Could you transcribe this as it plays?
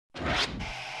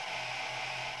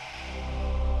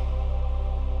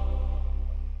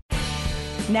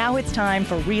Now it's time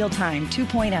for Real Time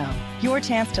 2.0, your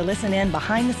chance to listen in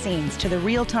behind the scenes to the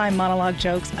real-time monologue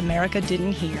jokes America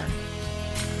didn't hear.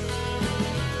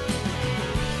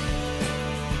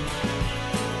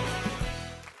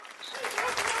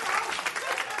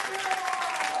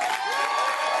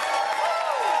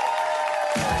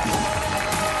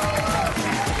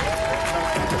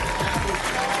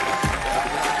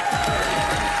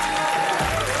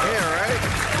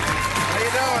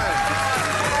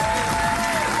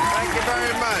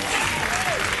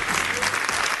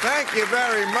 Thank you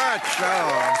very much.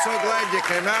 Oh, I'm so glad you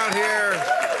came out here.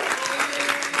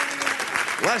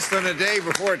 Less than a day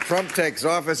before Trump takes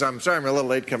office. I'm sorry I'm a little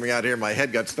late coming out here. My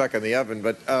head got stuck in the oven,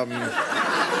 but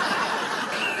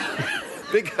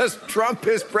because Trump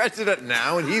is president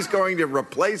now, and he's going to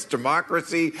replace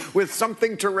democracy with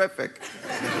something terrific.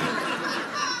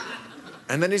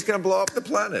 And then he's going to blow up the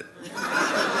planet.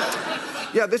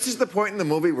 Yeah, this is the point in the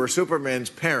movie where Superman's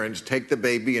parents take the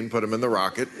baby and put him in the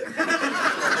rocket.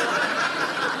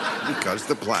 Because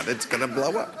the planet's going to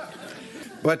blow up.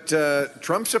 But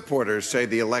Trump supporters say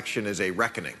the election is a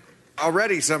reckoning.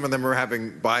 Already some of them are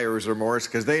having buyer's remorse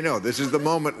because they know this is the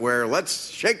moment where let's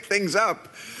shake things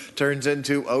up turns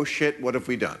into, oh shit, what have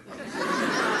we done?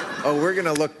 Oh, we're going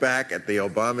to look back at the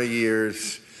Obama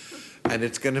years and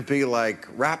it's going to be like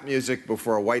rap music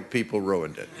before white people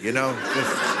ruined it, you know?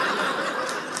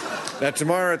 Now,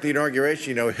 tomorrow at the inauguration,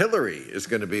 you know, Hillary is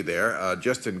going to be there,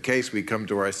 just in case we come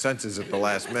to our senses at the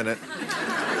last minute.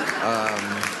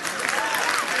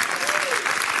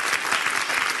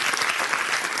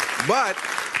 But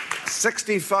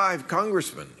 65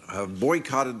 congressmen have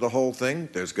boycotted the whole thing.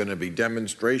 There's going to be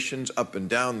demonstrations up and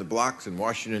down the blocks in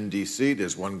Washington, D.C.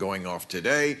 There's one going off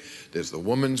today. There's the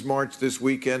Women's March this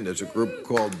weekend. There's a group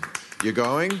called... You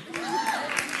going?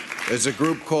 There's a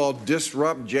group called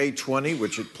Disrupt J20,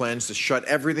 which it plans to shut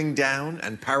everything down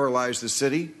and paralyze the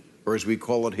city, or as we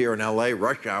call it here in L.A.,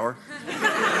 rush hour.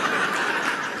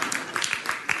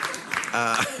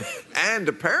 And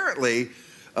apparently,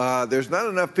 there's not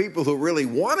enough people who really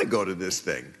want to go to this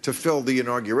thing to fill the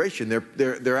inauguration.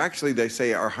 They're actually, they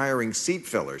say, are hiring seat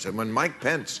fillers. And when Mike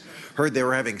Pence heard they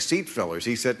were having seat fillers,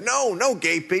 he said, no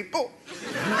gay people.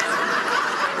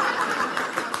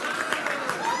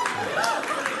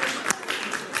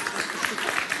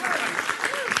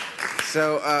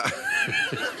 So,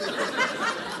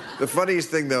 the funniest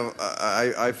thing, though,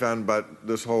 I found about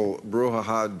this whole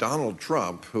brouhaha, Donald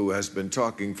Trump, who has been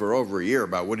talking for over a year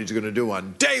about what he's going to do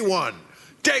on day one.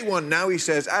 Day one. Now he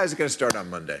says, it's going to start on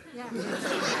Monday. Yeah.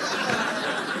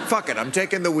 Fuck it, I'm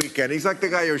taking the weekend. He's like the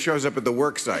guy who shows up at the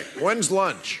work site. When's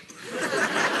lunch?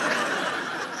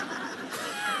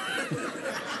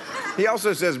 He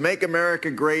also says, make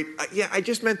America great. Yeah, I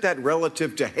just meant that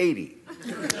relative to Haiti.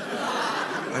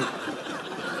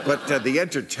 But the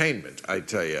entertainment, I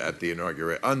tell you, at the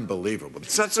inauguration, unbelievable.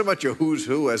 It's not so much a who's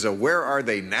who as a where are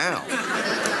they now?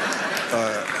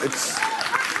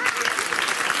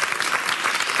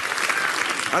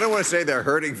 I don't want to say they're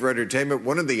hurting for entertainment.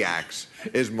 One of the acts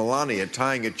is Melania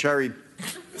tying a cherry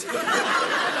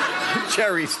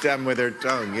stem with her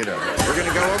tongue, you know. We're going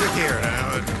to go over here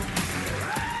now.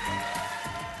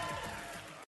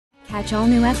 Catch all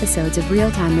new episodes of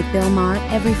Real Time with Bill Maher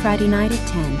every Friday night at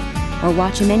 10. Or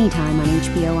watch him anytime on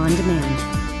HBO On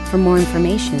Demand. For more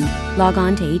information, log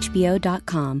on to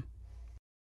HBO.com.